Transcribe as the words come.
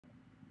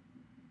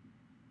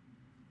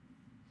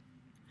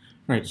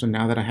All right, so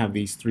now that I have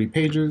these 3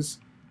 pages,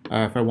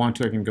 if I want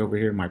to, I can go over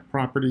here to my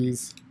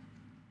properties,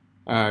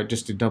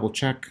 just to double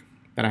check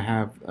that I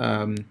have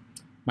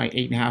my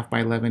 8.5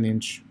 by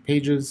 11-inch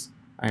pages.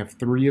 I have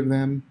 3 of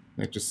them,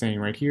 like just saying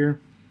right here.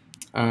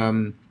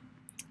 The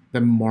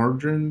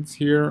margins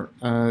here,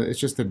 it's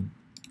just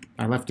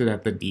I left it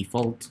at the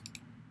default.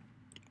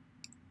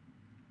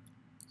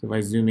 So if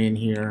I zoom in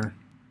here,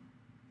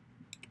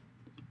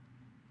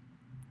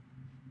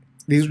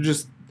 these are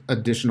just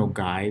additional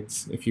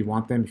guides if you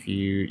want them. If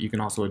you can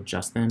also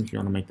adjust them if you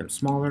want to make them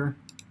smaller,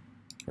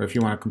 or if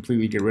you want to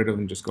completely get rid of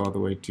them, just go all the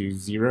way to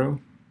 0.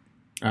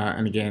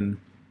 And again,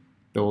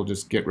 they'll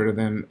just get rid of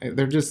them.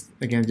 They're just,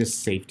 again,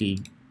 just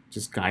safety,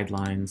 just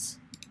guidelines.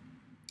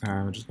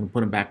 I'm just going to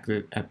put them back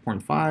at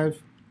 0.5.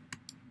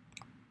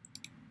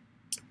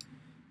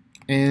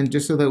 And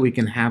just so that we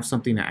can have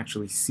something to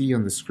actually see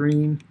on the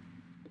screen,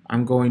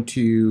 I'm going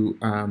to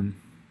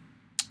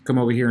come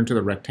over here into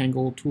the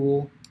rectangle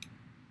tool,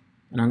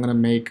 and I'm going to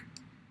make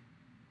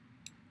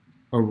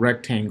a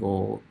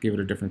rectangle, give it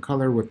a different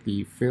color with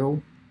the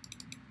fill.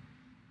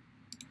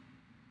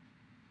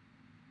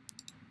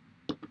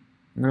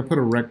 I'm going to put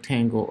a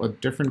rectangle, a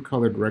different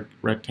colored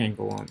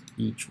rectangle on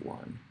each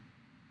one.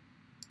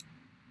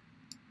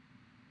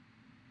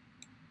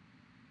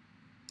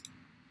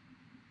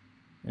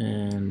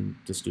 And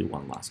just do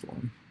one last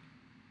one.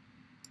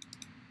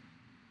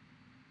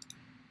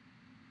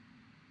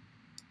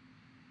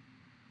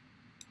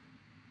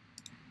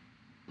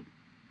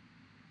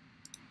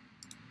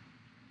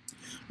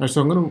 All right,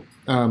 so I'm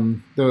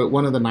going to,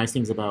 one of the nice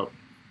things about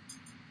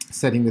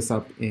setting this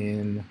up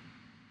in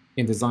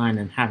design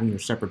and having your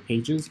separate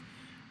pages,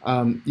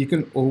 you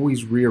can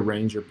always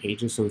rearrange your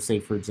pages. So say,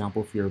 for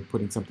example, if you're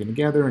putting something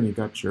together and you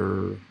got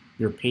your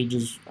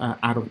pages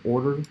out of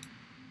order,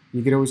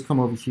 you could always come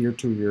over here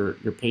to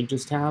your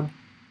pages tab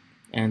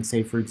and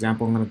say, for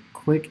example, I'm going to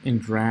click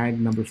and drag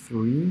number 3.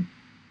 I'm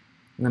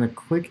going to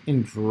click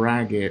and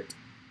drag it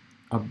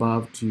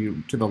above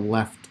to the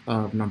left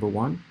of number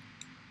 1.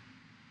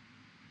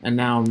 And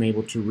now I'm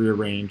able to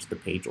rearrange the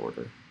page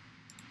order.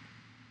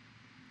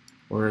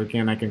 Or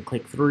again, I can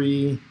click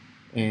 3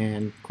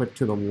 and click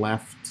to the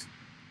left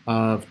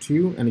of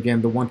 2. And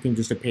again, the one thing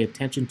just to pay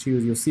attention to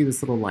is you'll see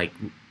this little like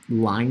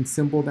line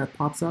symbol that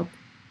pops up.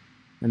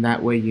 And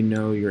that way you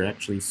know you're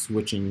actually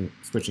switching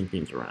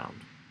things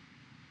around.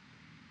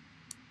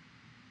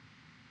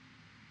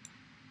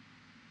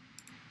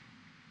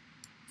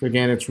 So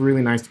again, it's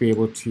really nice to be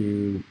able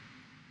to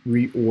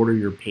reorder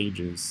your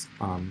pages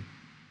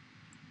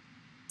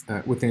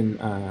within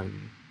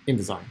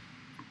InDesign.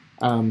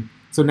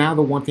 So now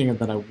the one thing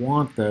that I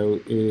want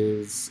though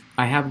is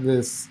I have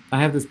this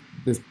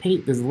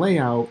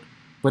layout,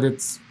 but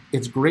it's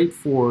great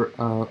for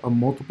a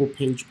multiple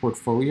page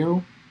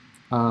portfolio.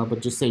 But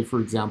just say, for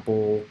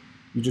example,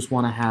 you just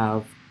want to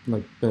have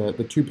like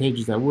the 2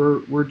 pages that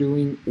we're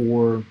doing,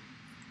 or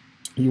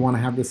you want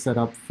to have this set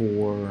up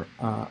for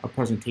a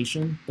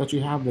presentation that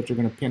you have that you're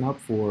going to pin up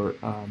for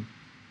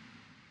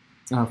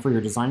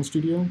your design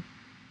studio.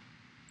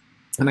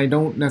 And I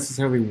don't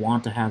necessarily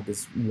want to have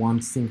this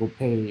one single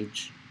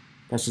page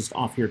that's just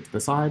off here to the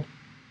side.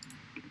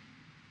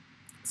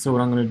 So what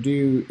I'm going to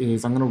do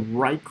is I'm going to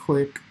right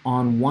click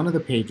on one of the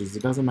pages.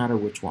 It doesn't matter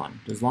which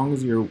one, as long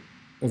as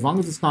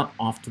it's not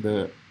off to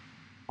the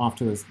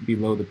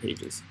below the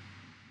pages.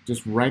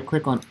 Just right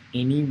click on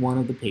any one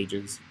of the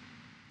pages,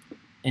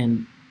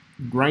 and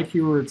right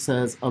here where it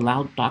says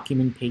allow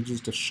document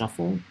pages to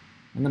shuffle,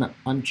 I'm going to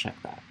uncheck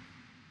that.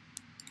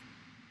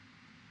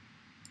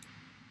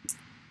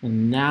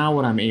 And now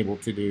what I'm able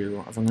to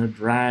do is I'm going to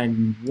drag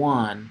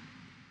one.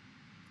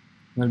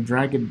 I'm going to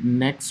drag it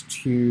next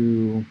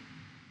to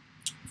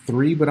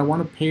 3, but I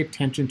want to pay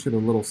attention to the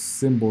little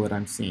symbol that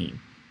I'm seeing.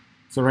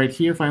 So right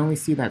here, if I only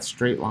see that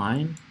straight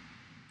line,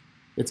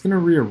 it's going to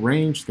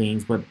rearrange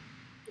things, but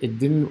it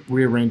didn't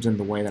rearrange them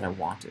the way that I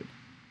wanted.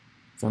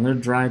 So I'm going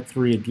to drag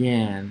 3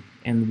 again,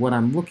 and what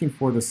I'm looking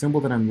for, the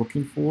symbol that I'm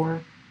looking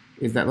for,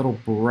 is that little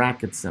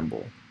bracket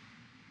symbol.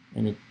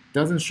 And it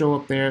doesn't show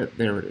up there.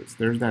 There it is.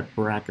 There's that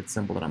bracket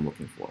symbol that I'm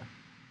looking for.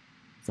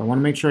 So I want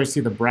to make sure I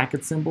see the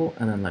bracket symbol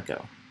and then let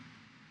go.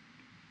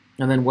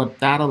 And then what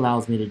that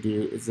allows me to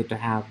do is to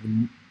have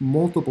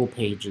multiple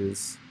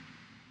pages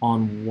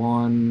on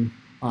one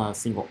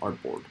single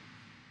artboard.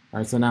 All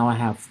right, so now I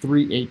have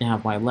 3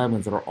 8.5 by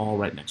 11s that are all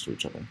right next to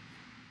each other.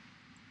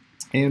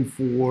 And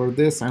for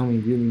this, I only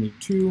really need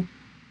 2.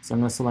 So I'm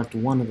going to select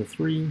one of the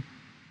 3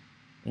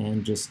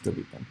 and just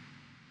delete them.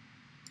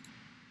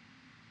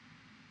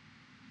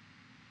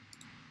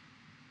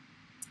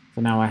 So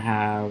now I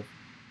have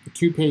the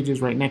 2 pages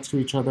right next to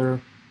each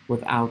other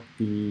without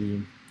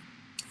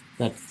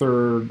that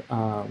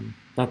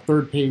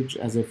third page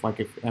as if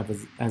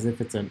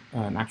it's an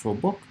actual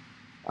book.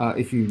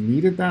 If you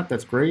needed that,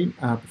 that's great.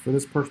 But for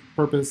this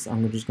purpose,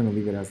 I'm just going to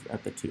leave it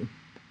at the 2.